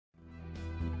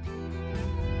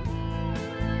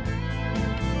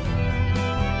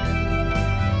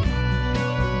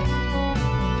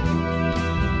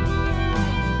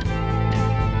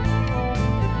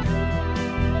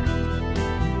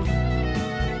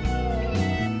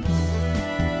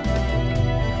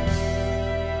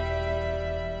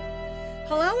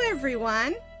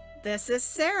everyone, this is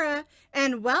Sarah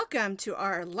and welcome to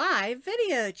our live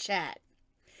video chat.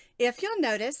 If you'll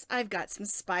notice, I've got some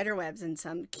spider webs and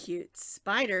some cute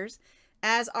spiders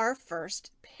as our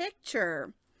first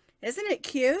picture. Isn't it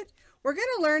cute? We're going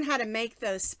to learn how to make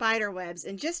those spider webs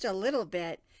in just a little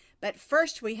bit, but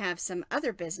first we have some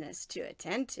other business to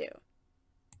attend to.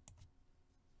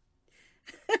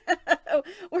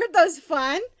 Weren't those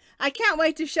fun? I can't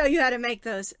wait to show you how to make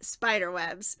those spider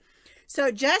webs. So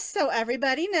just so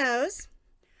everybody knows,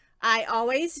 I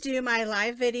always do my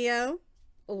live video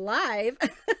live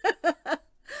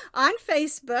on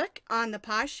Facebook on the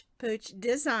Posh Pooch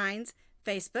Designs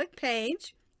Facebook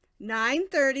page,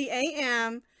 9:30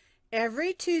 a.m.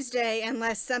 every Tuesday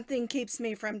unless something keeps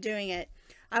me from doing it.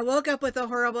 I woke up with a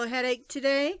horrible headache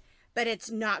today, but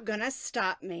it's not gonna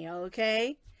stop me,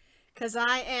 okay? Because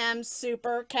I am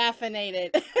super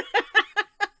caffeinated. Isn't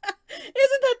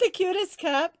that the cutest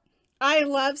cup? I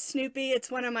love Snoopy. It's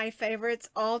one of my favorites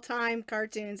all-time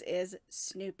cartoons is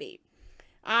Snoopy.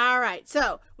 All right,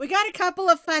 so we got a couple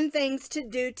of fun things to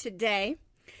do today.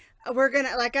 We're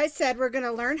gonna, like I said, we're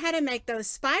gonna learn how to make those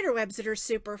spider webs that are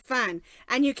super fun.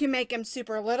 And you can make them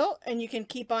super little and you can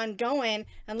keep on going.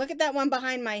 And look at that one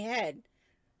behind my head.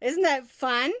 Isn't that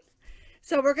fun?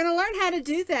 So we're gonna learn how to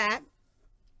do that.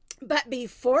 But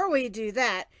before we do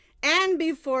that, and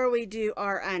before we do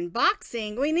our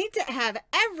unboxing, we need to have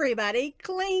everybody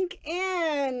clink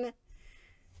in.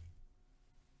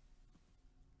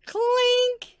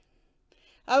 Clink.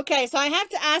 Okay, so I have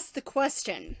to ask the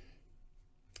question.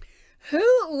 Who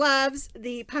loves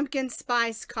the pumpkin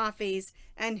spice coffees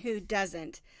and who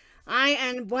doesn't? I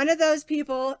am one of those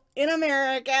people in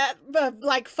America,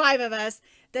 like 5 of us,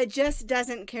 that just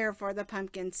doesn't care for the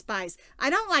pumpkin spice. I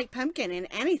don't like pumpkin in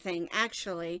anything,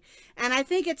 actually. And I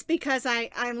think it's because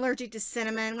I'm allergic to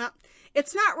cinnamon. Well,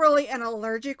 it's not really an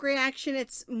allergic reaction.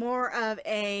 It's more of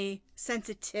a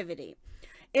sensitivity.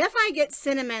 If I get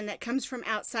cinnamon that comes from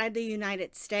outside the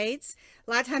United States,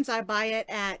 a lot of times I buy it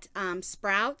at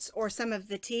Sprouts or some of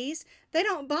the teas, they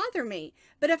don't bother me.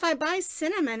 But if I buy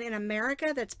cinnamon in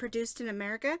America that's produced in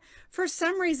America, for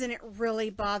some reason it really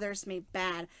bothers me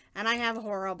bad and I have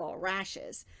horrible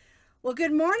rashes. Well,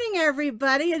 good morning,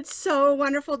 everybody. It's so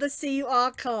wonderful to see you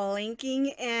all clinking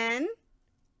in.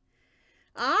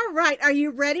 All right, are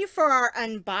you ready for our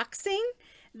unboxing?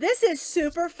 This is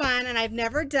super fun, and I've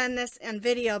never done this in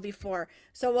video before,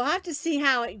 so we'll have to see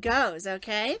how it goes,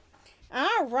 okay?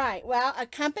 All right, well, a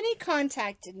company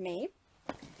contacted me,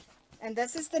 and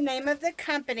this is the name of the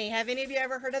company. Have any of you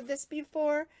ever heard of this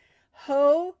before?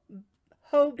 Hobium.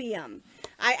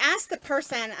 I asked the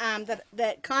person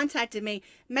that contacted me,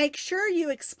 make sure you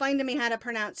explain to me how to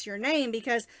pronounce your name,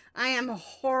 because I am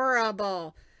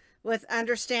horrible with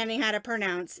understanding how to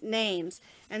pronounce names.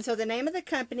 And so the name of the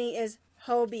company is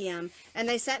Hobium, and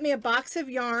they sent me a box of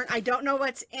yarn. I don't know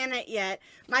what's in it yet.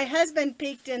 My husband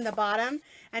peeked in the bottom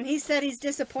and he said he's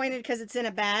disappointed because it's in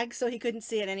a bag, so he couldn't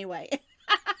see it anyway. Isn't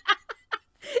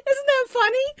that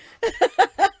funny?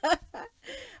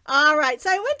 All right,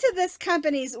 so I went to this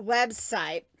company's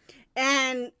website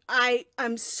and I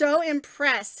am so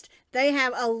impressed. They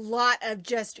have a lot of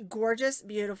just gorgeous,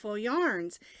 beautiful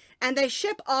yarns. And they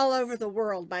ship all over the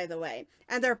world, by the way.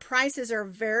 And their prices are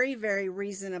very, very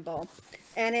reasonable.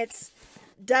 And it's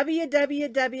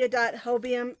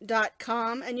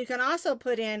www.hobium.com. And you can also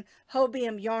put in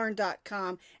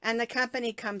hobiumyarn.com. And the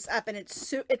company comes up. And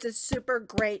it's a super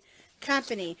great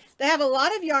company. They have a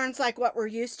lot of yarns like what we're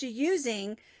used to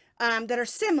using that are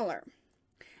similar.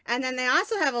 And then they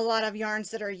also have a lot of yarns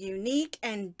that are unique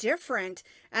and different.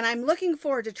 And I'm looking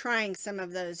forward to trying some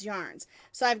of those yarns.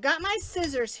 So I've got my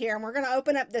scissors here and we're going to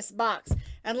open up this box.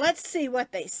 And let's see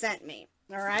what they sent me.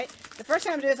 All right. The first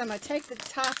thing I'm going to do is I'm going to take the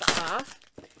top off.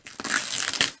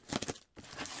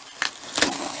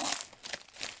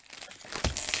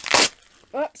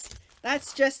 Oops.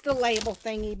 That's just the label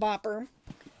thingy bopper.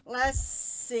 Let's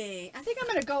see. I think I'm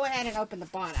going to go ahead and open the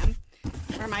bottom.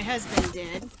 Or my husband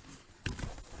did.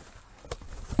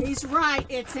 He's right,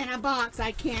 it's in a box.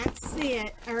 I can't see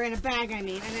it, or in a bag, I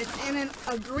mean, and it's in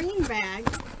a green bag.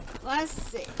 Let's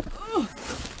see. Ooh,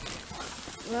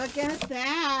 look at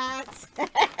that.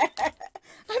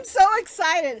 I'm so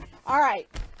excited. All right,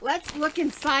 let's look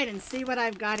inside and see what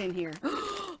I've got in here.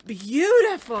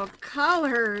 Beautiful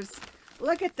colors.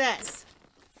 Look at this.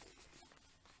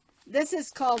 This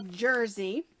is called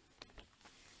Jersey.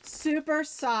 Super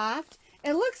soft.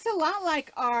 It looks a lot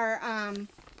like our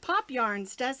pop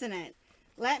yarns, doesn't it?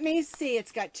 Let me see.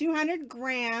 It's got 200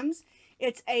 grams.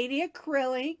 It's 80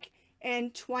 acrylic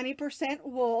and 20%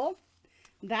 wool.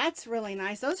 That's really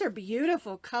nice. Those are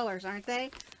beautiful colors, aren't they?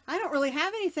 I don't really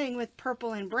have anything with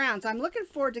purple and brown, so I'm looking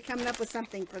forward to coming up with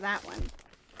something for that one.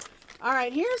 All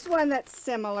right, here's one that's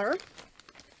similar.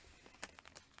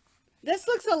 This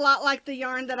looks a lot like the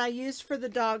yarn that I used for the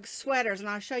dog sweaters, and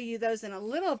I'll show you those in a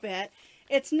little bit.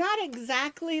 It's not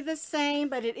exactly the same,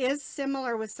 but it is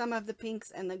similar with some of the pinks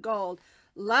and the gold.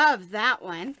 Love that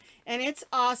one. And it's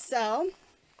also,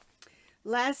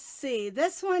 let's see,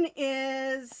 this one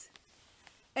is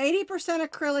 80%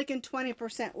 acrylic and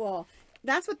 20% wool.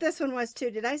 That's what this one was too.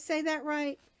 Did I say that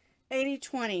right?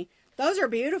 80-20. Those are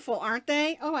beautiful, aren't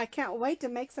they? Oh, I can't wait to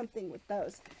make something with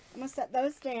those. I'm going to set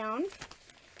those down.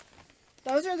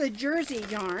 Those are the Jersey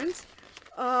yarns.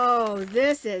 Oh,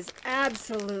 this is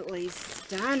absolutely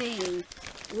stunning.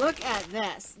 Look at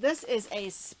this. This is a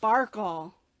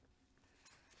sparkle.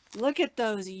 Look at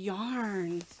those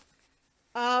yarns.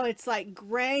 Oh, it's like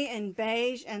gray and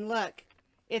beige. And look,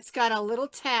 it's got a little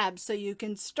tab so you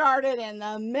can start it in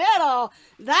the middle.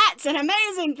 That's an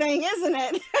amazing thing, isn't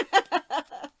it?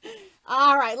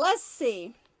 All right, let's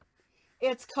see.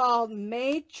 It's called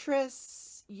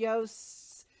Matricios.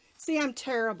 See, I'm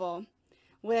terrible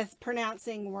with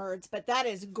pronouncing words, but that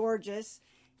is gorgeous.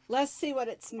 Let's see what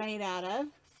it's made out of.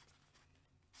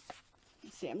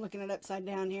 Let's see, I'm looking it upside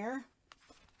down here.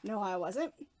 No, I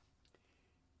wasn't.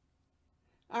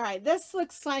 All right, this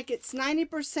looks like it's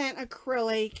 90%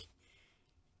 acrylic,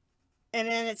 and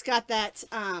then it's got that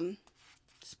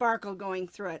sparkle going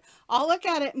through it. I'll look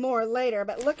at it more later,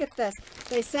 but look at this.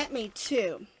 They sent me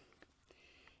two.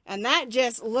 And that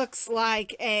just looks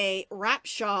like a wrap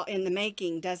shawl in the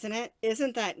making, doesn't it?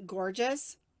 Isn't that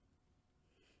gorgeous?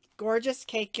 Gorgeous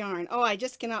cake yarn. Oh, I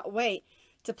just cannot wait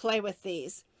to play with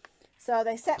these. So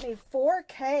they sent me 4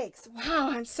 cakes. Wow,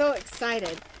 I'm so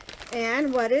excited.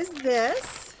 And what is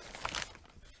this?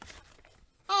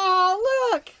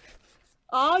 Oh, look.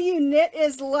 All you knit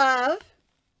is love.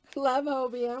 Love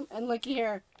Hobium. And look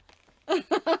here.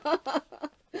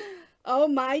 Oh,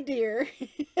 my dear.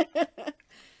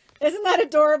 Isn't that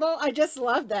adorable? I just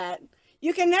love that.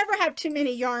 You can never have too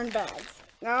many yarn bags.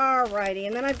 Alrighty,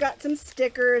 and then I've got some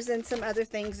stickers and some other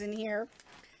things in here.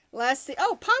 Let's see.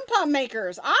 Oh, pom-pom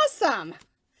makers. Awesome.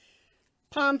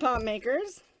 Pom-pom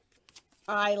makers.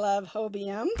 I love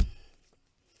Hobium.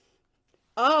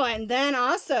 Oh, and then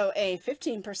also a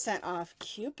 15% off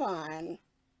coupon.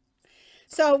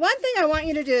 So one thing I want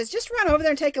you to do is just run over there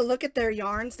and take a look at their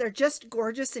yarns. They're just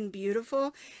gorgeous and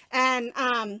beautiful. And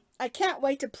I can't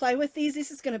wait to play with these.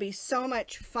 This is going to be so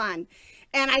much fun.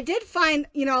 And I did find,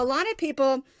 you know, a lot of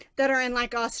people that are in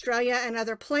like Australia and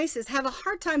other places have a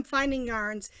hard time finding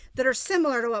yarns that are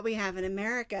similar to what we have in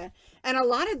America. And a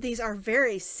lot of these are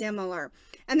very similar.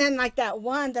 And then like that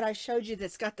one that I showed you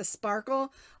that's got the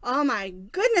sparkle. Oh my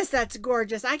goodness, that's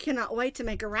gorgeous. I cannot wait to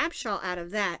make a wrap shawl out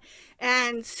of that.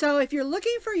 And so if you're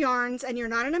looking for yarns and you're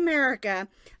not in America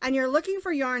and you're looking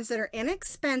for yarns that are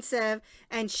inexpensive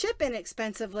and ship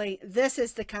inexpensively, this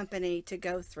is the company to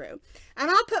go through. And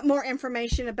I'll put more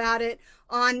information about it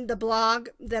on the blog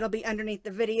that'll be underneath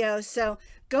the video. So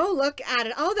go look at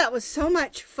it. Oh, that was so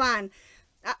much fun.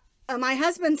 My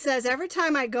husband says every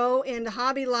time I go into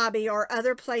Hobby Lobby or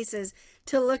other places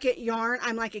to look at yarn,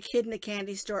 I'm like a kid in a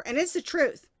candy store. And it's the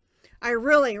truth. I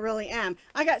really, really am.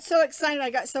 I got so excited. I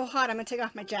got so hot. I'm going to take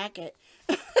off my jacket.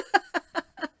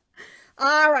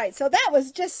 All right. So that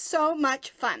was just so much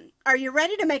fun. Are you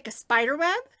ready to make a spider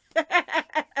web?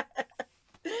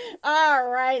 All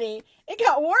righty. It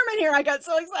got warm in here. I got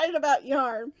so excited about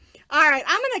yarn. All right.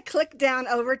 I'm going to click down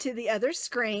over to the other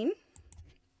screen.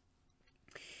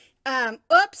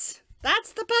 Oops,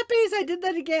 that's the puppies. I did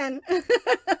that again.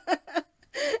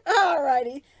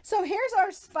 Alrighty, so here's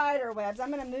our spider webs.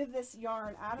 I'm going to move this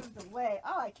yarn out of the way.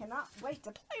 Oh, I cannot wait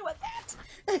to play with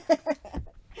that.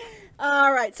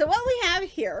 Alright, so what we have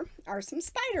here are some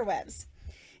spider webs.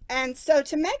 And so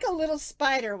to make a little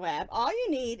spider web, all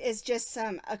you need is just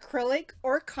some acrylic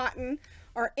or cotton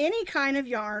or any kind of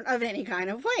yarn of any kind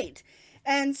of weight.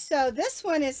 And so this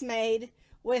one is made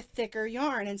with thicker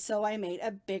yarn, and so I made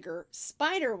a bigger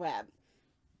spider web.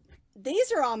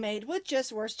 These are all made with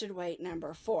just worsted weight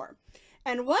number 4.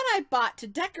 And what I bought to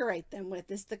decorate them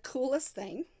with is the coolest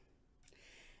thing.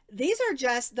 These are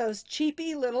just those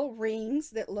cheapy little rings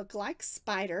that look like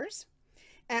spiders.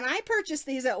 And I purchased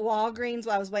these at Walgreens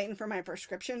while I was waiting for my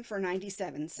prescription for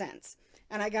 97 cents.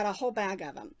 And I got a whole bag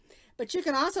of them. But you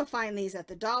can also find these at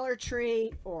the Dollar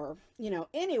Tree or, you know,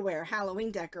 anywhere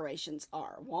Halloween decorations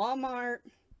are. Walmart.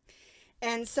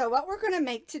 And so what we're going to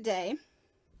make today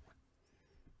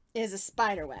is a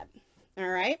spider web. All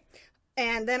right.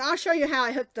 And then I'll show you how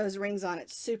I hook those rings on.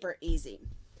 It's super easy.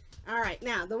 All right.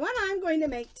 Now, the one I'm going to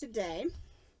make today,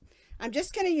 I'm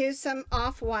just going to use some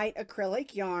off-white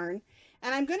acrylic yarn,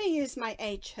 and I'm going to use my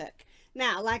H hook.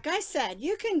 Now, like I said,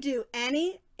 you can do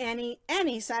any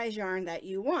size yarn that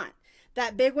you want.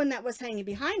 That big one that was hanging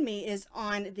behind me is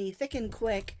on the Thick and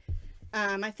Quick.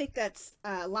 I think that's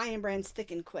Lion Brand's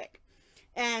Thick and Quick.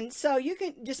 And so you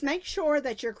can just make sure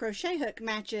that your crochet hook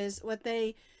matches what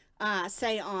they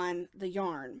say on the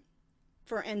yarn.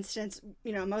 For instance,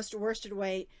 you know, most worsted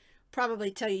weight probably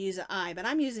tell you use an I, but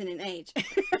I'm using an H.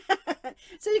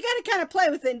 So you got to kind of play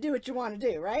with it and do what you want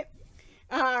to do, right?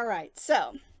 All right,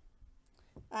 so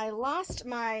I lost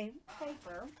my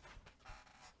paper.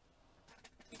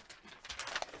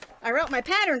 I wrote my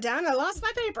pattern down. I lost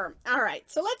my paper. All right,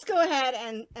 so let's go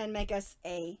ahead and make us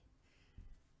a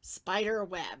spider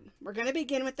web. We're going to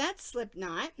begin with that slip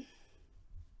knot.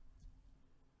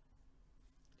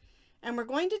 And we're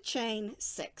going to chain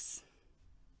 6.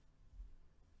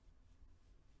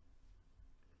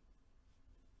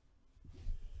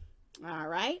 All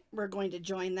right, we're going to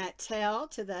join that tail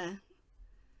to the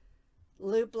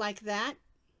loop like that.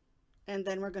 And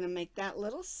then we're going to make that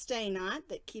little stay knot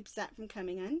that keeps that from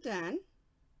coming undone.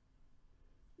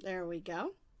 There we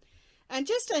go. And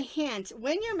just a hint,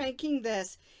 when you're making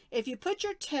this, if you put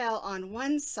your tail on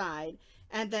one side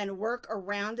and then work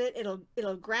around it,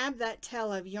 it'll grab that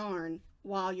tail of yarn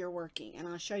while you're working. And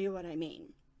I'll show you what I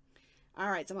mean. All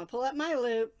right, so I'm going to pull up my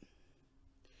loop.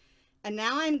 And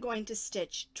now I'm going to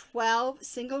stitch 12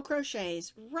 single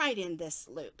crochets right in this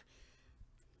loop.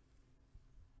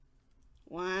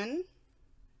 1,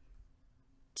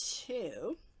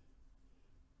 2,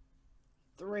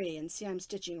 3, and see I'm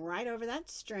stitching right over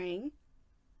that string.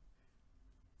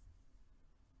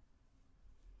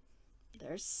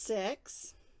 There's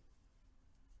 6.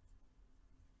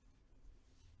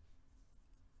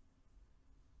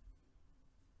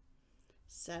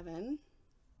 7,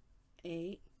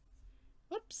 8,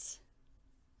 whoops,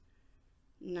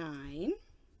 9,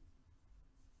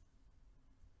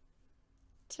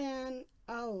 10,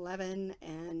 11,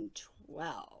 and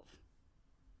 12.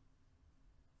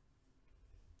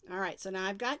 All right, so now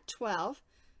I've got 12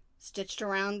 stitched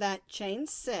around that chain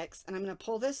 6, and I'm going to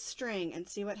pull this string and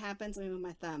see what happens. Let me move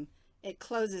my thumb. It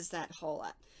closes that hole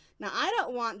up. Now I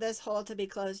don't want this hole to be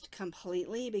closed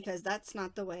completely because that's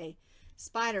not the way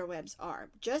spider webs are,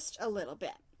 just a little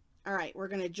bit. All right, we're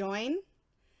going to join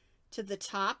to the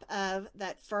top of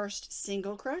that first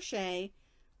single crochet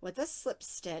with a slip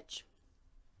stitch,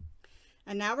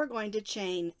 and now we're going to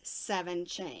chain 7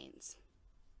 chains.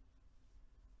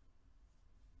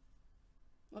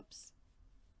 Whoops.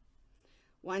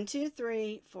 1, 2,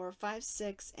 3, 4, 5,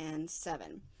 6, and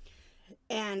 7.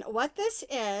 And what this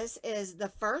is the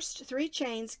first 3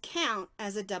 chains count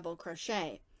as a double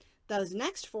crochet. Those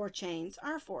next 4 chains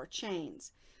are 4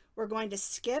 chains. We're going to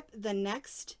skip the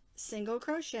next single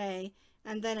crochet,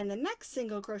 and then in the next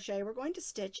single crochet we're going to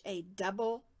stitch a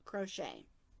double crochet.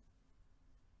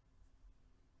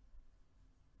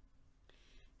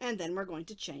 And then we're going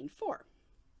to chain 4.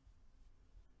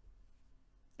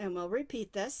 And we'll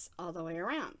repeat this all the way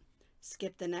around.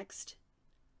 Skip the next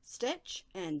stitch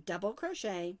and double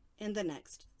crochet in the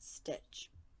next stitch.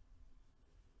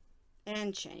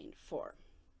 And chain 4.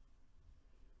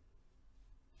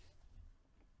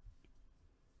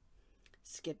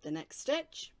 Skip the next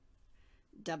stitch,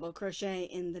 double crochet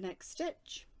in the next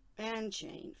stitch, and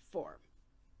chain 4.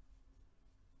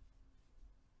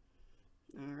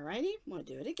 Alrighty, we'll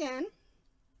do it again.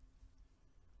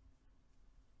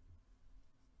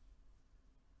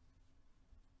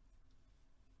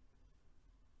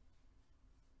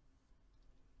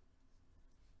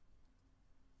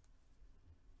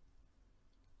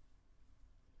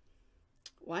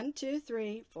 One, 2,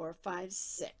 3, 4, 5,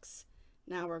 6.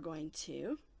 Now we're going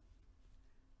to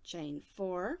chain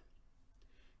 4,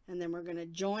 and then we're going to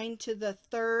join to the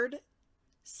third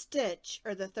stitch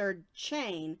or the third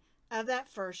chain of that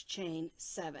first chain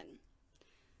 7,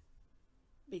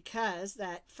 because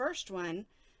that first one,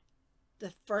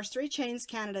 the first 3 chains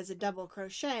counted as a double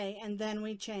crochet, and then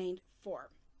we chained 4.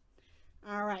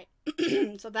 All right,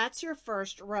 so that's your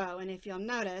first row, and if you'll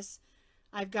notice,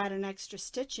 I've got an extra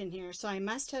stitch in here, so I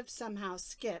must have somehow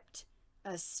skipped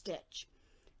a stitch.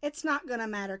 It's not going to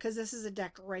matter because this is a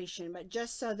decoration, but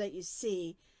just so that you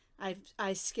see,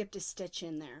 I skipped a stitch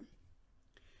in there.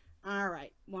 All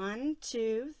right, 1,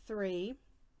 2, 3,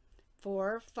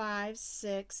 4, 5,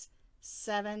 6,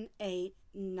 7, 8,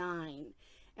 9.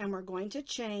 And we're going to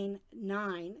chain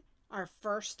 9. Our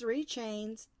first 3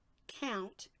 chains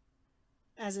count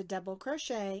as a double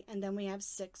crochet, and then we have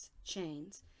 6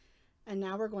 chains. And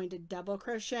now we're going to double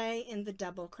crochet in the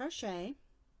double crochet.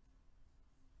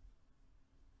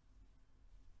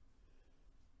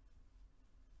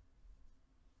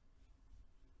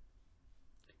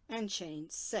 and chain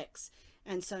 6.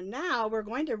 And so now we're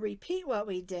going to repeat what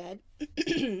we did,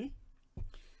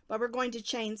 but we're going to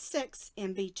chain 6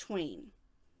 in between.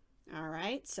 All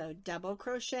right, so double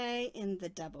crochet in the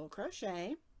double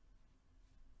crochet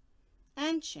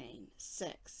and chain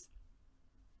 6.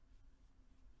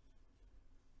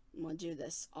 We'll do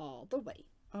this all the way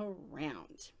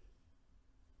around.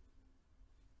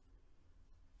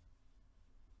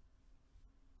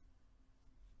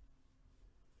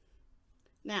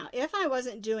 Now, if I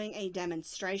wasn't doing a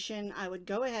demonstration, I would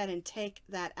go ahead and take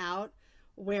that out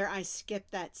where I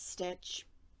skipped that stitch.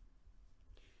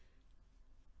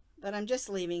 But I'm just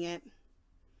leaving it.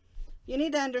 You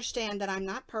need to understand that I'm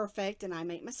not perfect and I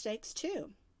make mistakes too.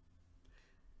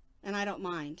 And I don't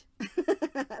mind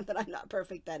that I'm not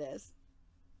perfect, that is.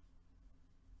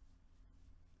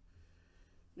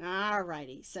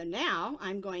 Alrighty, so now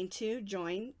I'm going to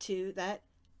join to that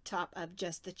top of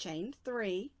just the chain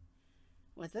 3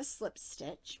 with a slip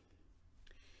stitch.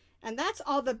 And that's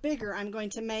all the bigger I'm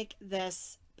going to make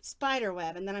this spider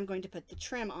web, and then I'm going to put the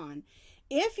trim on.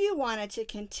 If you wanted to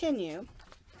continue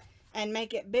and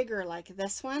make it bigger like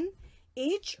this one,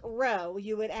 each row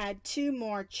you would add 2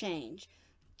 more chains.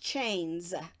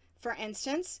 For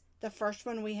instance, the first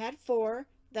one we had 4,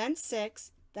 then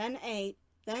 6, then 8,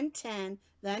 then 10,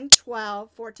 then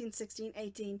 12, 14, 16,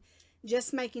 18,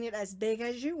 just making it as big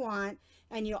as you want.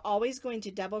 And you're always going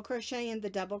to double crochet in the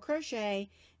double crochet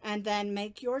and then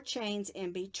make your chains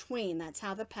in between. That's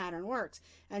how the pattern works.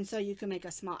 And so you can make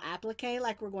a small applique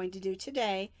like we're going to do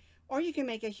today, or you can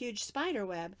make a huge spider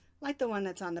web like the one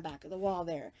that's on the back of the wall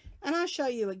there. And I'll show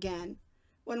you again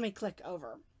when we click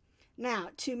over. Now,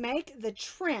 to make the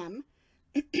trim,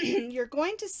 you're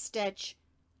going to stitch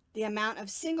the amount of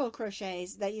single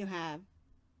crochets that you have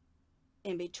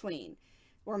in between.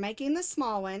 We're making the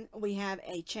small one. We have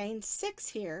a chain 6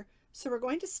 here, so we're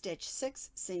going to stitch 6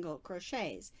 single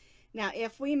crochets. Now,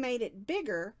 if we made it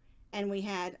bigger and we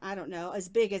had, I don't know, as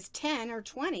big as 10 or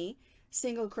 20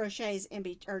 single crochets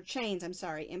chains,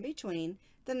 in between,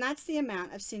 then that's the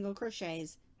amount of single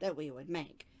crochets that we would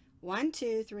make. 1,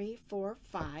 2, 3, 4,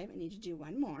 5. I need to do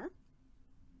one more.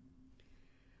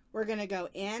 We're going to go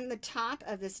in the top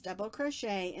of this double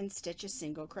crochet and stitch a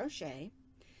single crochet.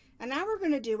 And now we're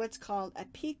going to do what's called a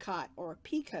picot or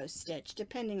picot stitch,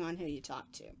 depending on who you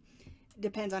talk to.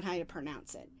 Depends on how you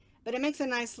pronounce it. But it makes a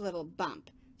nice little bump.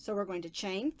 So we're going to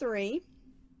chain 3.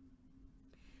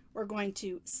 We're going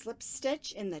to slip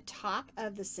stitch in the top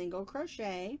of the single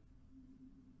crochet.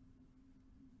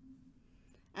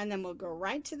 And then we'll go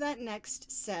right to that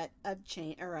next set of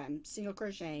single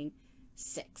crocheting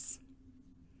 6.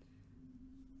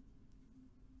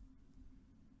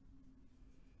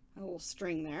 A little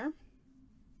string there.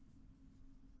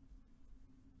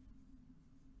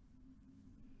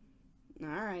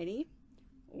 Alrighty,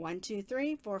 1, 2,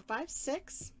 3, 4, 5,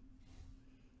 6.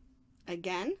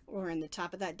 Again, we're in the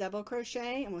top of that double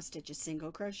crochet and we'll stitch a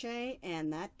single crochet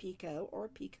and that picot or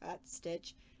picot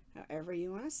stitch, however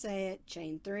you want to say it.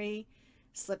 Chain 3,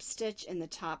 slip stitch in the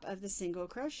top of the single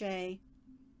crochet,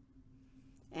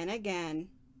 and again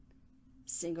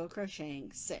single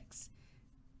crocheting 6.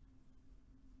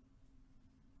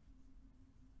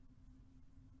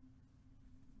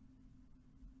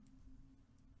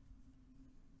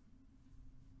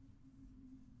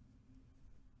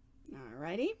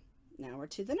 Alrighty, now we're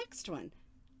to the next one,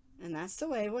 and that's the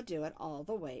way we'll do it all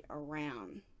the way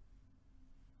around.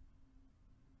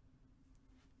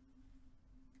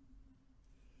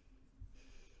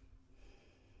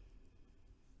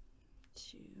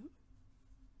 Two,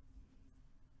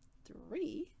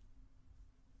 3,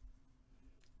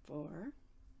 4,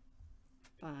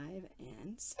 5,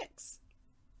 and 6.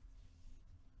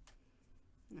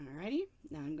 Alrighty,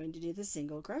 now I'm going to do the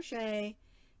single crochet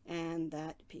and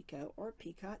that picot or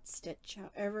picot stitch,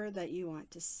 however that you want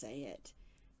to say it.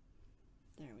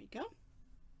 There we go.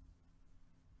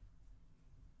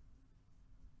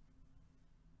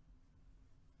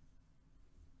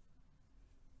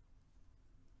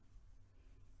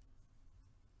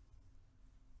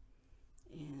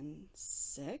 And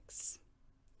 6.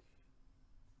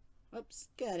 Oops,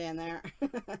 get in there.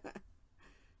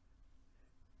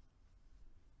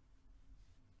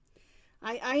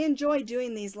 I enjoy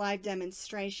doing these live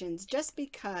demonstrations just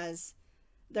because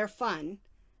they're fun,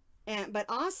 but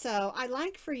also I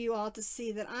like for you all to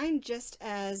see that I'm just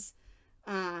as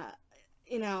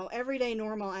everyday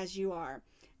normal as you are,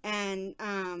 and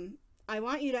I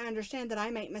want you to understand that I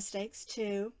make mistakes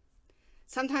too.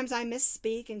 Sometimes I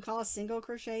misspeak and call a single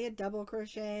crochet a double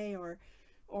crochet,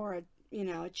 or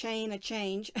a chain a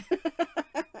change.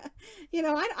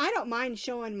 I don't mind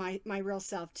showing my real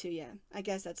self to you. I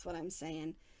guess that's what I'm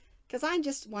saying. because I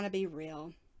just want to be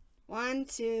real. 1,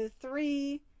 2,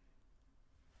 3,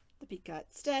 the picot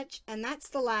stitch, and that's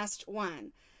the last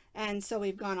one. And so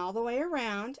we've gone all the way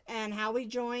around, and how we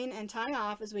join and tie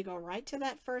off is we go right to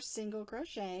that first single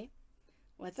crochet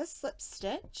with a slip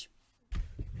stitch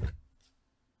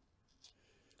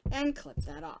and clip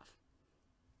that off.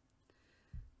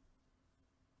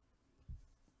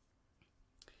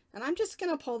 And I'm just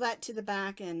going to pull that to the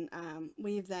back and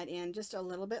weave that in just a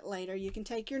little bit later. You can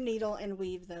take your needle and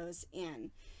weave those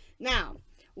in. Now,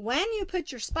 when you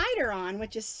put your spider on,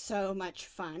 which is so much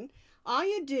fun, all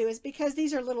you do is, because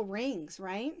these are little rings,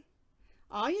 right?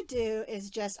 All you do is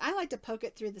just, I like to poke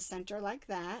it through the center like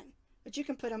that, but you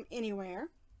can put them anywhere.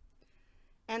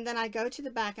 And then I go to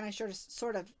the back and I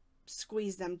sort of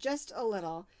squeeze them just a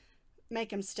little, make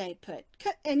them stay put.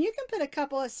 And you can put a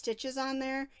couple of stitches on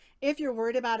there if you're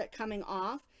worried about it coming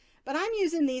off, but I'm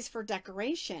using these for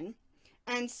decoration,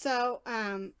 and so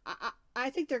I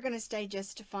think they're going to stay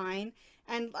just fine.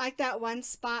 And like that one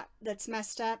spot that's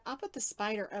messed up, I'll put the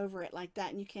spider over it like that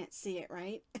and you can't see it,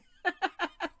 right?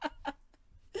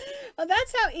 Well,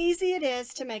 that's how easy it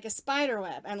is to make a spider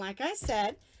web. And like I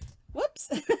said, whoops,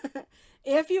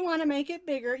 if you want to make it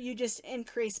bigger, you just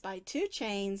increase by 2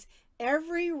 chains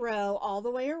every row all the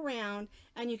way around,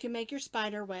 and you can make your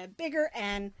spider web bigger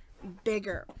and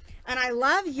bigger. And I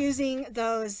love using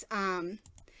those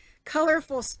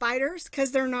colorful spiders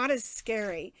because they're not as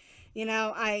scary. You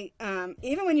know, I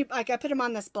even when you, like, I put them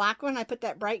on this black one, I put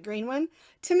that bright green one.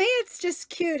 To me, it's just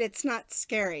cute. It's not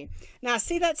scary. Now,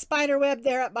 see that spider web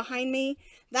there up behind me?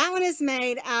 That one is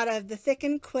made out of the Thick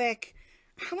and Quick.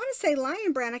 I want to say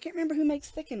Lion Brand. I can't remember who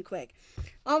makes Thick and Quick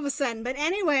all of a sudden. But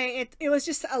anyway, it was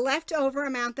just a leftover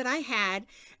amount that I had.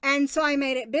 And so I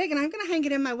made it big, and I'm going to hang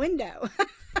it in my window.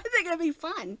 I think it'll be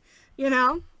fun, you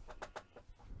know.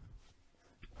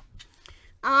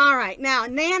 All right. Now,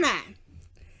 Nana.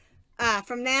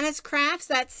 From Nana's Crafts,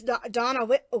 that's Donna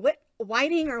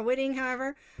Whiting or Whitting,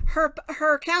 however.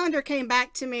 Her calendar came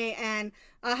back to me, and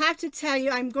I'll have to tell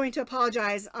you, I'm going to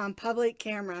apologize on public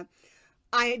camera.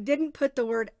 I didn't put the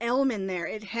word Elm in there.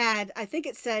 It had, I think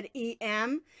it said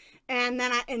EM, and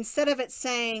then instead of it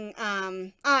saying,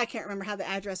 I can't remember how the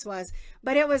address was,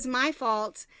 but it was my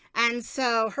fault, and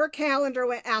so her calendar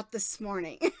went out this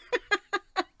morning.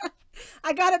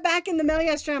 I got it back in the mail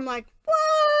yesterday. I'm like,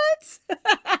 what?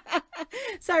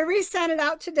 So I resent it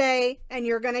out today, and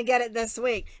you're going to get it this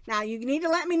week. Now, you need to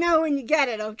let me know when you get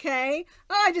it, okay?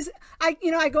 Oh,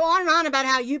 I go on and on about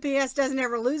how UPS doesn't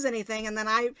ever lose anything, and then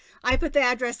I put the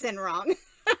address in wrong.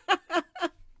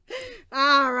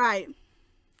 All right.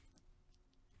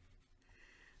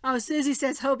 Oh, Susie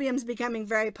says Hobium's becoming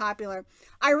very popular.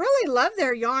 I really love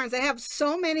their yarns. They have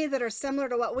so many that are similar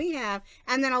to what we have,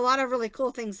 and then a lot of really cool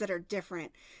things that are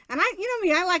different. And you know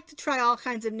me, I like to try all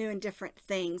kinds of new and different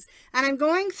things. And I'm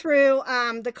going through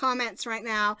the comments right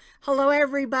now. Hello,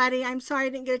 everybody. I'm sorry I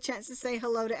didn't get a chance to say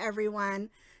hello to everyone.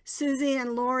 Susie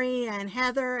and Lori and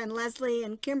Heather and Leslie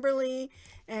and Kimberly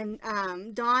and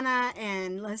Donna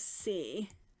and let's see,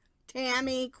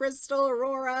 Tammy, Crystal,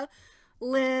 Aurora,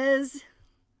 Liz,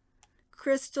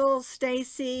 Crystal,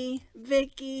 Stacy,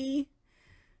 Vicky,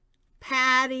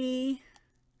 Patty.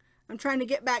 I'm trying to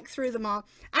get back through them all.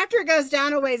 After it goes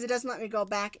down a ways, it doesn't let me go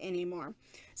back anymore.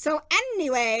 So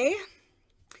anyway,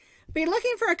 be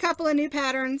looking for a couple of new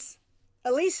patterns,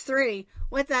 at least 3,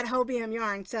 with that Hobium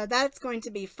yarn. So that's going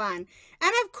to be fun.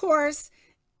 And of course,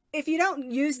 if you don't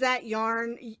use that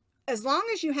yarn, as long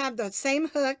as you have the same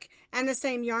hook and the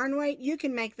same yarn weight, you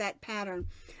can make that pattern.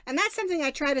 And that's something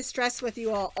I try to stress with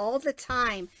you all the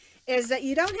time, is that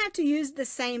you don't have to use the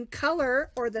same color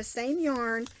or the same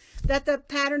yarn that the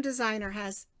pattern designer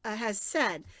has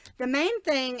said. The main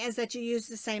thing is that you use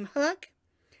the same hook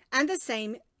and the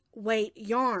same weight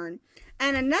yarn.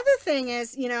 And another thing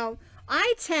is, you know,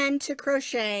 I tend to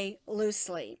crochet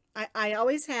loosely. I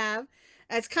always have.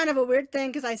 It's kind of a weird thing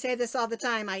because I say this all the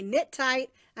time. I knit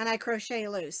tight and I crochet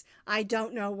loose. I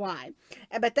don't know why,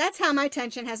 but that's how my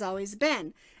tension has always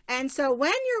been. And so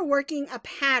when you're working a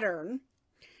pattern,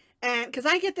 and because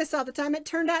I get this all the time, it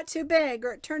turned out too big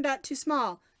or it turned out too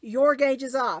small, your gauge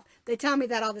is off. They tell me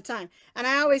that all the time. And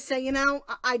I always say, you know,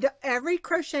 every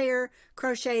crocheter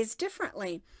crochets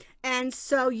differently. And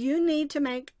so you need to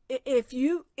make, if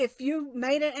you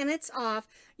made it and it's off,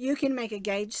 you can make a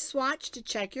gauge swatch to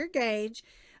check your gauge.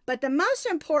 But the most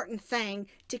important thing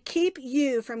to keep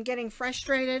you from getting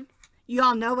frustrated, you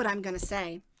all know what I'm going to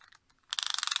say.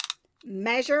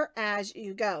 Measure as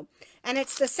you go. And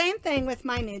it's the same thing with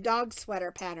my new dog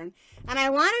sweater pattern. And I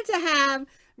wanted to have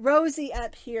Rosie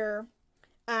up here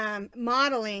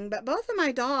modeling, but both of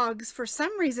my dogs, for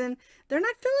some reason, they're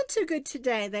not feeling too good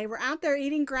today. They were out there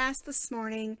eating grass this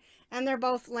morning, and they're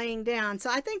both laying down. So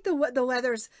I think the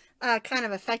weather's kind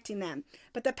of affecting them.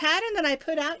 But the pattern that I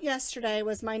put out yesterday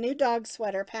was my new dog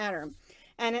sweater pattern.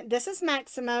 And this is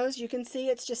Maximo's. You can see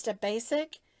it's just a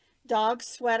basic dog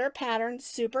sweater pattern,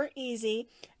 super easy.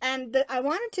 And I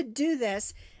wanted to do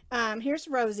this. Here's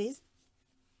Rosie's.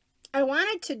 I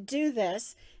wanted to do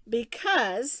this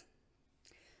because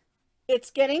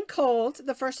it's getting cold.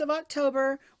 The 1st of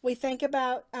October, we think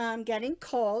about getting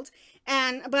cold.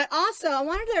 But also, I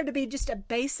wanted there to be just a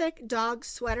basic dog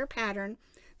sweater pattern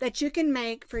that you can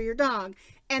make for your dog.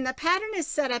 And the pattern is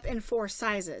set up in 4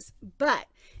 sizes. But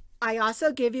I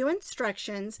also give you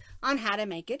instructions on how to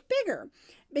make it bigger.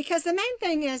 Because the main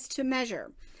thing is to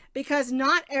measure. Because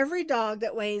not every dog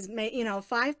that weighs,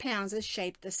 5 pounds is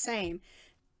shaped the same.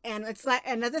 And it's like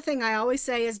another thing I always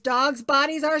say is dogs'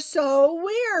 bodies are so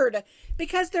weird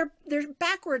because they're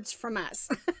backwards from us.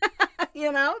 They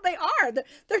are.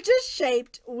 They're just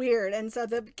shaped weird. And so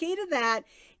the key to that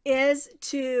is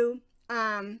to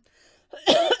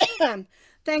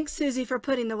thanks, Susie, for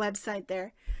putting the website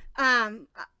there.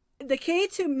 The key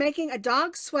to making a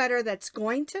dog sweater that's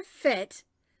going to fit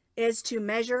is to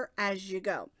measure as you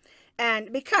go.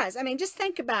 And because, just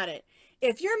think about it.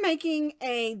 If you're making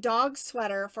a dog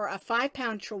sweater for a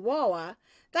 5-pound Chihuahua,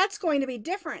 that's going to be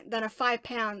different than a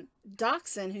 5-pound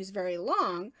Dachshund who's very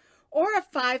long, or a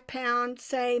 5-pound,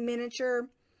 say, miniature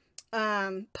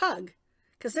pug,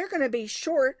 because they're going to be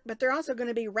short, but they're also going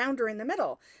to be rounder in the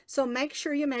middle. So make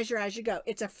sure you measure as you go.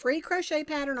 It's a free crochet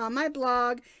pattern on my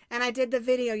blog, and I did the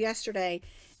video yesterday.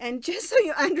 And just so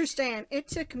you understand, it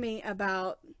took me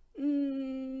about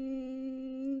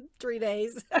 3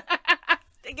 days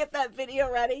to get that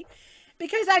video ready,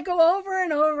 because I go over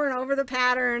and over and over the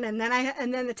pattern, and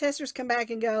then the testers come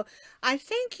back and go, I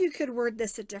think you could word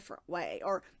this a different way,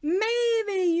 or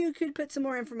maybe you could put some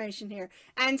more information here.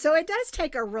 And so it does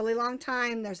take a really long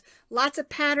time. There's lots of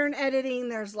pattern editing,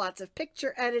 there's lots of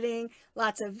picture editing,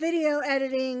 lots of video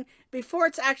editing before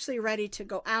it's actually ready to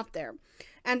go out there.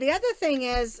 And the other thing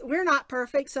is, we're not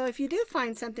perfect, so if you do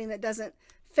find something that doesn't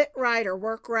fit right or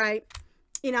work right,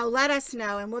 let us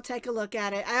know and we'll take a look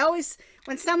at it. I always,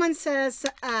 when someone says,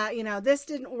 this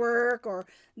didn't work, or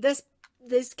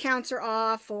these counts are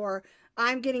off, or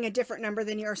I'm getting a different number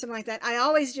than you, or something like that, I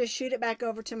always just shoot it back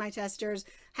over to my testers,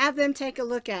 have them take a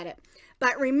look at it.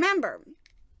 But remember,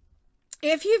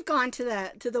 if you've gone to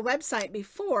the website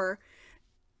before,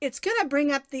 it's going to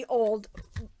bring up the old,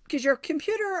 because your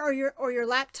computer or your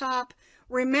laptop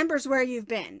remembers where you've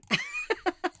been.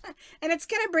 And it's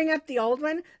going to bring up the old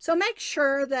one. So make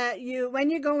sure that when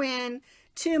you go in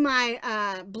to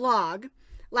my blog,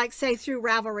 like say through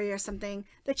Ravelry or something,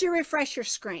 that you refresh your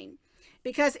screen.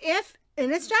 Because and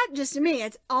it's not just me,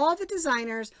 it's all the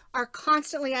designers are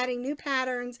constantly adding new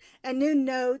patterns and new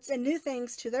notes and new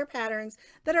things to their patterns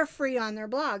that are free on their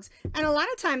blogs. And a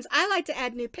lot of times I like to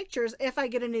add new pictures if I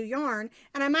get a new yarn,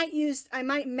 and I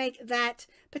might make that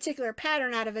particular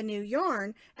pattern out of a new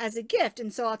yarn as a gift.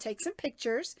 And so I'll take some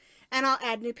pictures and I'll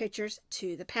add new pictures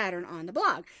to the pattern on the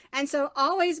blog. And so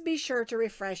always be sure to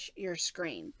refresh your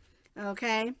screen.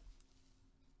 Okay.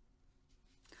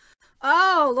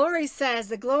 Oh, Lori says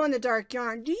the glow-in-the-dark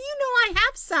yarn. Do you know I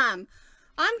have some?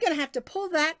 I'm going to have to pull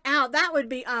that out. That would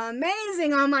be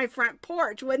amazing on my front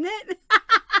porch, wouldn't it?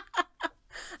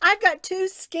 I've got 2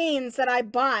 skeins that I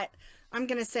bought, I'm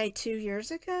going to say 2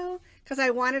 years ago, because I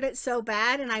wanted it so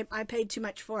bad, and I paid too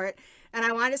much for it. And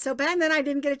I wanted it so bad, and then I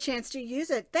didn't get a chance to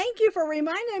use it. Thank you for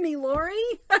reminding me,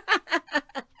 Lori.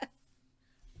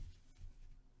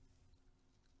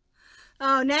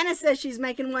 Oh, Nana says she's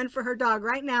making one for her dog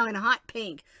right now in a hot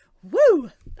pink. Woo!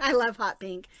 I love hot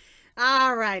pink.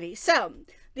 Alrighty. So,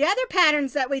 the other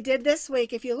patterns that we did this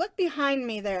week, if you look behind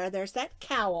me there's that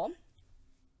cowl.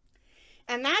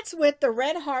 And that's with the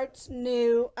Red Heart's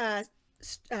new,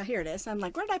 here it is. I'm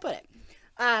like, where did I put it?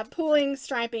 Pooling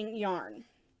striping yarn.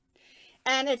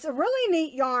 And it's a really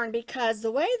neat yarn because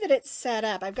the way that it's set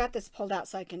up, I've got this pulled out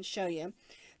so I can show you.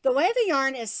 The way the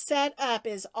yarn is set up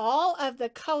is all of the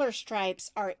color stripes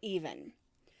are even.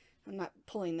 I'm not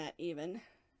pulling that even.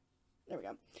 There we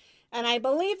go. And I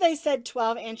believe they said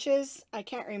 12 inches. I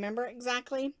can't remember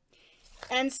exactly.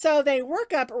 And so they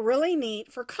work up really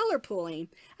neat for color pooling.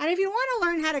 And if you want to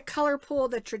learn how to color pool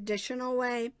the traditional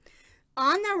way,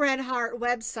 on the Red Heart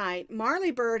website, Marley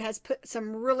Bird has put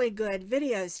some really good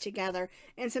videos together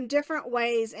and some different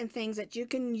ways and things that you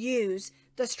can use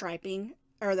the striping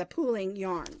or the pooling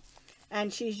yarn.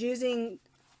 And she's using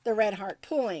the Red Heart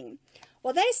pooling.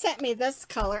 Well, they sent me this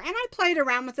color, and I played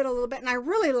around with it a little bit, and I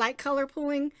really like color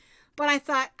pooling. but I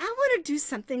thought I want to do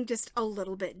something just a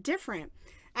little bit different.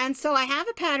 And so I have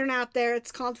a pattern out there.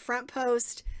 It's called Front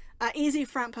Post, Easy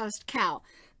Front Post Cowl.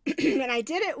 And I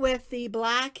did it with the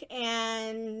black,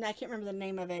 and I can't remember the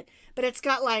name of it, but it's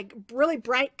got like really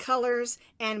bright colors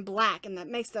and black, and that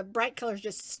makes the bright colors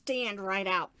just stand right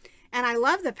out. And I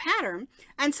love the pattern,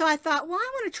 and so I thought, well,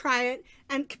 I want to try it,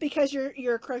 and because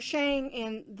you're crocheting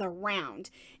in the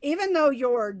round, even though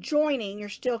you're joining, you're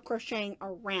still crocheting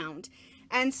around.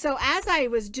 And so as I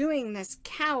was doing this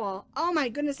cowl, oh my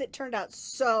goodness, it turned out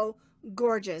so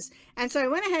gorgeous. And so I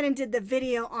went ahead and did the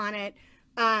video on it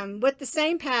with the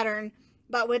same pattern,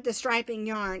 but with the striping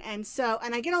yarn. And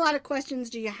I get a lot of questions,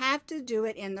 do you have to do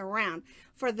it in the round?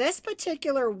 For this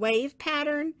particular wave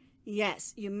pattern,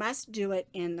 yes, you must do it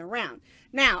in the round.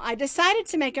 Now, I decided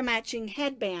to make a matching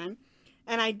headband,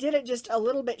 and I did it just a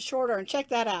little bit shorter, and check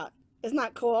that out. Isn't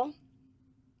that cool?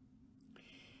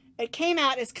 It came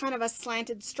out as kind of a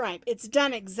slanted stripe. It's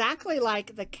done exactly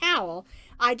like the cowl.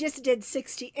 I just did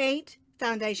 68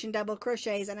 foundation double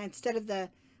crochets, and instead of the,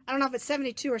 I don't know if it's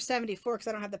 72 or 74 because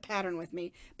I don't have the pattern with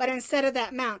me, but instead of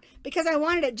that mount, because I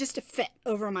wanted it just to fit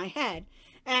over my head.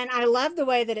 And I love the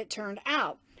way that it turned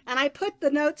out. And I put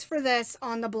the notes for this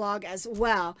on the blog as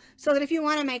well, so that if you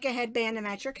want to make a headband to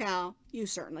match your cowl, you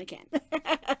certainly can.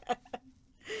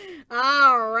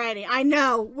 Alrighty, I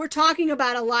know we're talking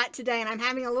about a lot today, and I'm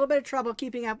having a little bit of trouble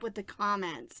keeping up with the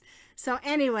comments. So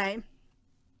anyway,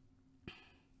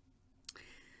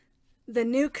 the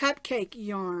new cupcake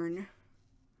yarn.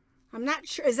 I'm not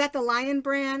sure, is that the Lion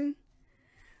brand?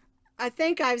 I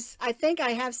think I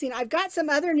have seen. I've got some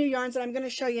other new yarns that I'm going to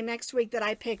show you next week that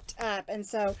I picked up, and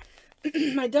so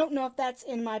I don't know if that's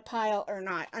in my pile or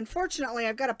not. Unfortunately,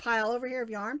 I've got a pile over here of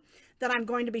yarn that I'm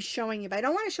going to be showing you, but I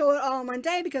don't want to show it all in one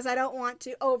day because I don't want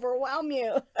to overwhelm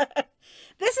you.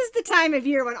 This is the time of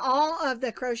year when all of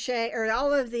the crochet or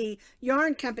all of the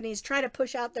yarn companies try to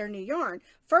push out their new yarn.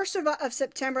 1st of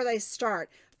September they start.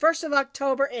 1st of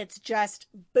October it's just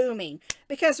booming,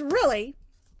 because really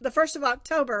the 1st of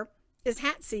October is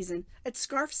hat season, it's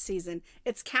scarf season,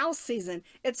 it's cowl season,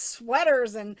 it's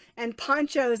sweaters and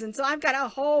ponchos, and so I've got a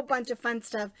whole bunch of fun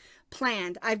stuff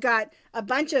planned. I've got a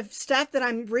bunch of stuff that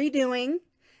I'm redoing,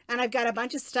 and I've got a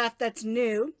bunch of stuff that's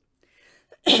new.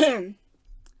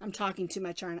 I'm talking too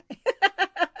much, aren't I?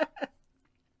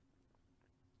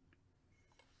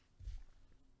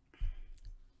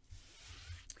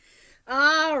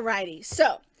 Alrighty,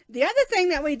 so the other thing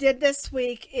that we did this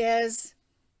week is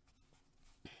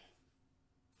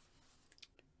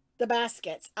the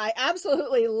baskets. I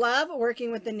absolutely love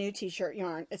working with the new t-shirt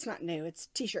yarn. It's not new, it's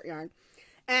t-shirt yarn.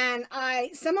 And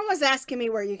someone was asking me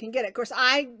where you can get it. Of course,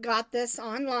 I got this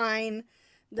online.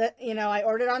 I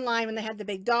ordered online when they had the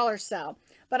big dollar sale.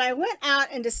 But I went out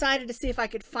and decided to see if I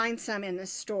could find some in the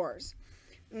stores.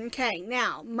 Okay,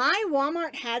 now my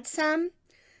Walmart had some,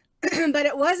 but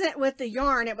it wasn't with the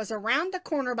yarn. It was around the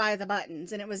corner by the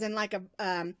buttons, and it was in like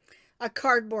a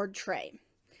cardboard tray.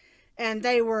 And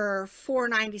they were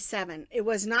 $4.97. It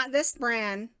was not this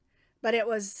brand, but it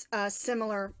was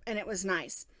similar, and it was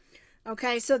nice.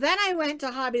 Okay, so then I went to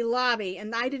Hobby Lobby,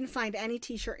 and I didn't find any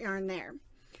t-shirt yarn there.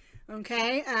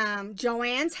 Okay,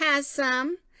 Joann's has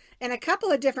some, and a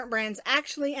couple of different brands,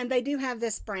 actually, and they do have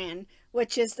this brand,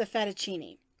 which is the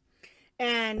fettuccine.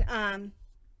 And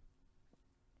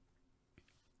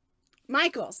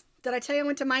Michael's. Did I tell you I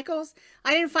went to Michael's?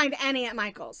 I didn't find any at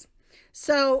Michael's.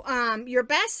 So your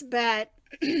best bet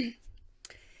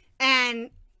and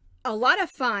a lot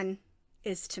of fun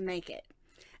is to make it.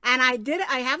 And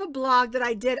I have a blog that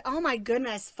I did, oh my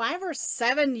goodness, 5 or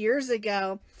 7 years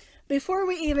ago, before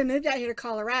we even moved out here to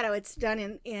Colorado. It's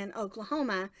done in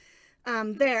Oklahoma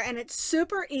there, and it's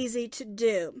super easy to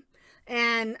do.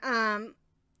 And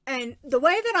the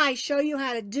way that I show you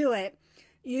how to do it,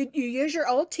 you use your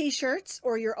old t-shirts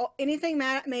or anything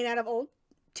made out of old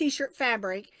t-shirt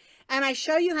fabric, and I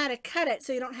show you how to cut it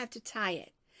so you don't have to tie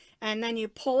it. And then you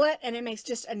pull it, and it makes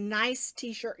just a nice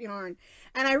t-shirt yarn.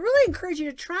 And I really encourage you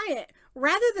to try it.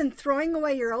 Rather than throwing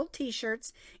away your old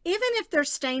t-shirts, even if they're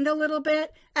stained a little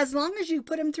bit, as long as you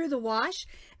put them through the wash,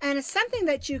 and it's something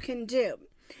that you can do.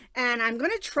 And I'm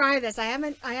going to try this. I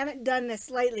haven't done this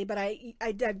lately, but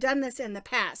I've done this in the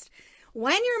past.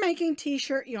 When you're making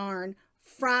t-shirt yarn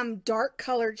from dark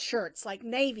colored shirts like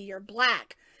navy or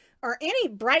black or any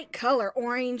bright color,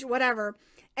 orange, whatever,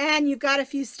 and you've got a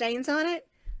few stains on it,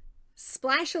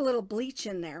 splash a little bleach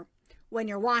in there when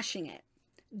you're washing it.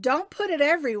 Don't put it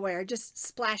everywhere, just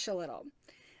splash a little.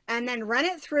 and then run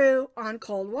it through on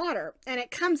cold water. And it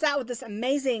comes out with this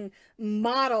amazing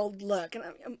mottled look.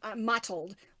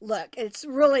 It's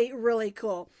really, really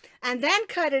cool. And then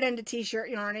cut it into t-shirt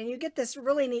yarn, and you get this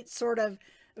really neat sort of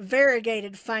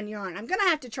variegated fun yarn. I'm going to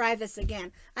have to try this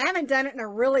again. I haven't done it in a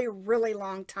really, really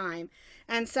long time.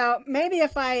 And so maybe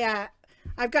if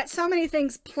I've got so many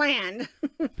things planned,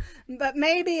 but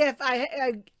maybe if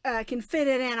I can fit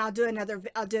it in, I'll do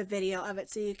a video of it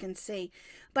so you can see.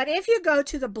 But if you go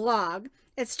to the blog,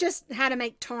 it's just how to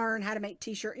make tarn, how to make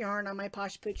t-shirt yarn on my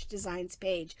Posh Pooch Designs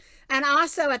page. And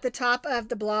also at the top of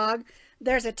the blog,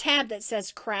 there's a tab that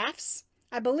says crafts.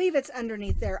 I believe it's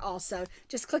underneath there also.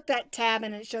 Just click that tab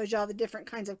and it shows you all the different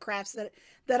kinds of crafts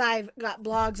that I've got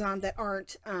blogs on that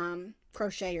aren't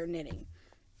crochet or knitting.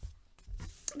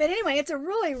 But anyway, it's a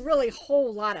really, really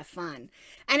whole lot of fun.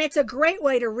 And it's a great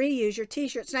way to reuse your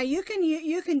t-shirts. Now you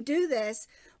can do this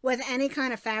with any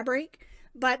kind of fabric,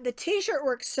 but the t-shirt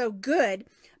works so good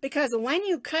because when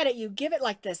you cut it, you give it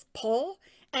like this pull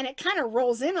and it kind of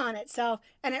rolls in on itself,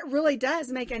 and it really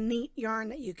does make a neat yarn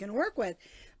that you can work with.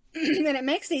 And it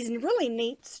makes these really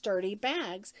neat sturdy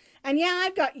bags. And yeah,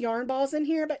 I've got yarn balls in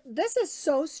here, but this is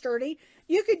so sturdy.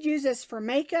 You could use this for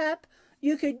makeup.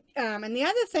 You could, and the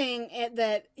other thing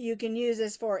that you can use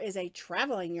this for is a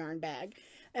traveling yarn bag,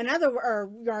 or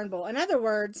yarn bowl. In other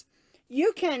words,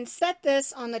 you can set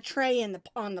this on the tray in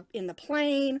the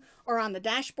plane or on the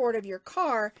dashboard of your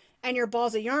car, and your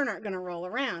balls of yarn aren't going to roll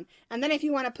around. And then if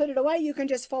you want to put it away, you can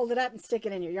just fold it up and stick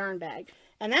it in your yarn bag.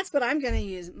 And that's what I'm going to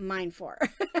use mine for.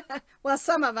 Well,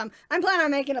 some of them. I'm planning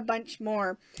on making a bunch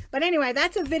more. But anyway,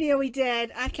 that's a video we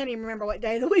did. I can't even remember what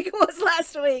day of the week it was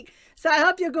last week. So I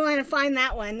hope you'll go in and find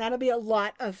that one. That'll be a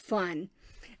lot of fun.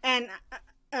 And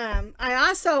I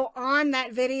also, on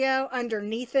that video,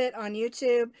 underneath it on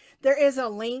YouTube, there is a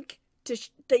link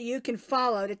that you can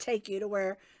follow to take you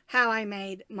to how I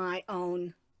made my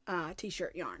own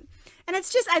t-shirt yarn. And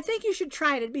it's just, I think you should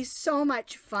try it. It'd be so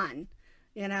much fun,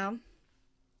 you know.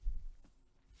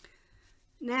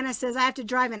 Nana says, I have to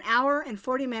drive an hour and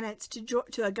 40 minutes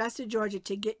to Augusta, Georgia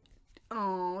to get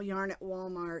yarn at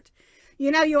Walmart. You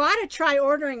know, you ought to try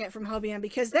ordering it from Hobium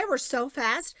because they were so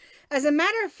fast. As a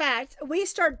matter of fact, we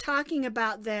started talking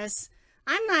about this,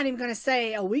 I'm not even going to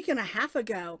say a week and a half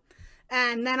ago.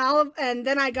 And then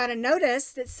I got a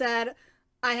notice that said,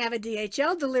 I have a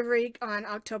DHL delivery on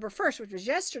October 1st, which was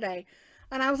yesterday.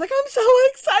 And I was like, I'm so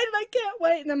excited. I can't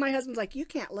wait. And then my husband's like, you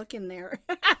can't look in there.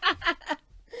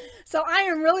 So I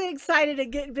am really excited to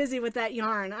get busy with that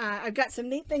yarn. I've got some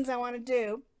neat things I want to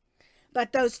do.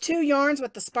 But those two yarns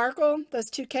with the sparkle, those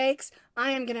two cakes,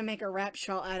 I am going to make a wrap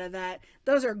shawl out of that.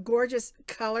 Those are gorgeous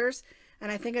colors.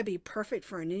 And I think it'd be perfect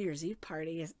for a New Year's Eve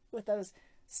party with those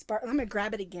sparkles. I'm going to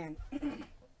grab it again.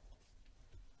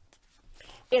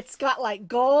 It's got like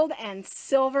gold and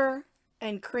silver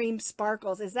and cream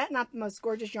sparkles. Is that not the most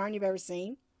gorgeous yarn you've ever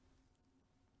seen?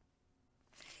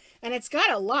 And it's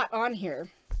got a lot on here.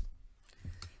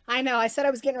 I know, I said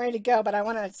I was getting ready to go, but I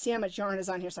want to see how much yarn is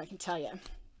on here so I can tell you.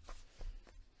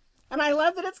 And I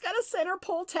love that it's got a center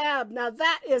pull tab. Now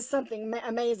that is something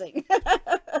amazing.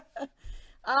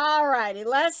 Alrighty,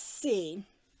 let's see.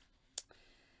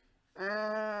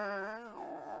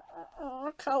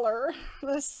 Color.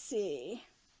 Let's see.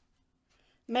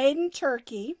 Made in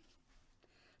Turkey.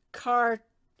 Kartopu.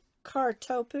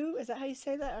 Is that how you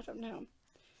say that? I don't know.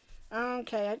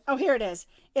 Okay. Oh, here it is.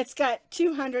 It's got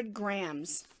 200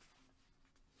 grams.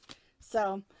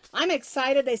 So I'm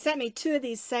excited. They sent me 2 of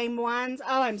these same ones.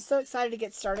 Oh, I'm so excited to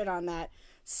get started on that.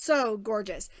 So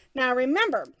gorgeous. Now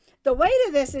remember, the weight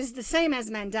of this is the same as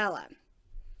Mandala.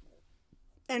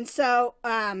 And so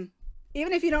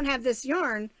even if you don't have this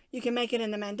yarn, you can make it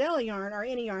in the Mandala yarn or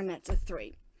any yarn that's a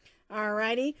 3.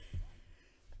 Alrighty.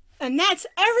 And that's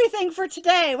everything for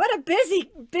today. What a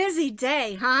busy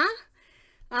day, huh?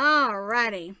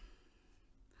 Alrighty.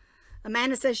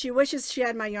 Amanda says she wishes she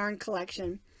had my yarn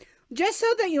collection. Just so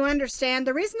that you understand,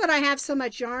 the reason that I have so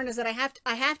much yarn is that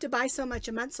I have to buy so much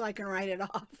a month so I can write it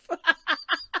off.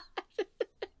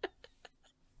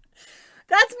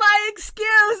 That's my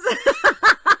excuse.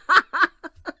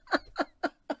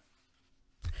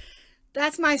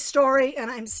 That's my story,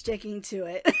 and I'm sticking to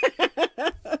it.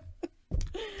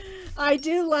 I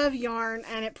do love yarn,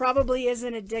 and it probably is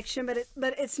an addiction,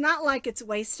 but it's not like it's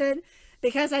wasted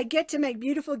because I get to make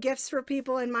beautiful gifts for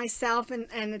people and myself, and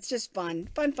it's just fun.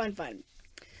 Fun, fun, fun.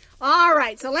 All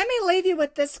right, so let me leave you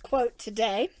with this quote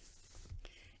today.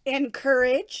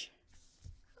 Encourage,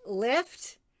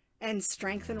 lift, and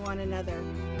strengthen one another.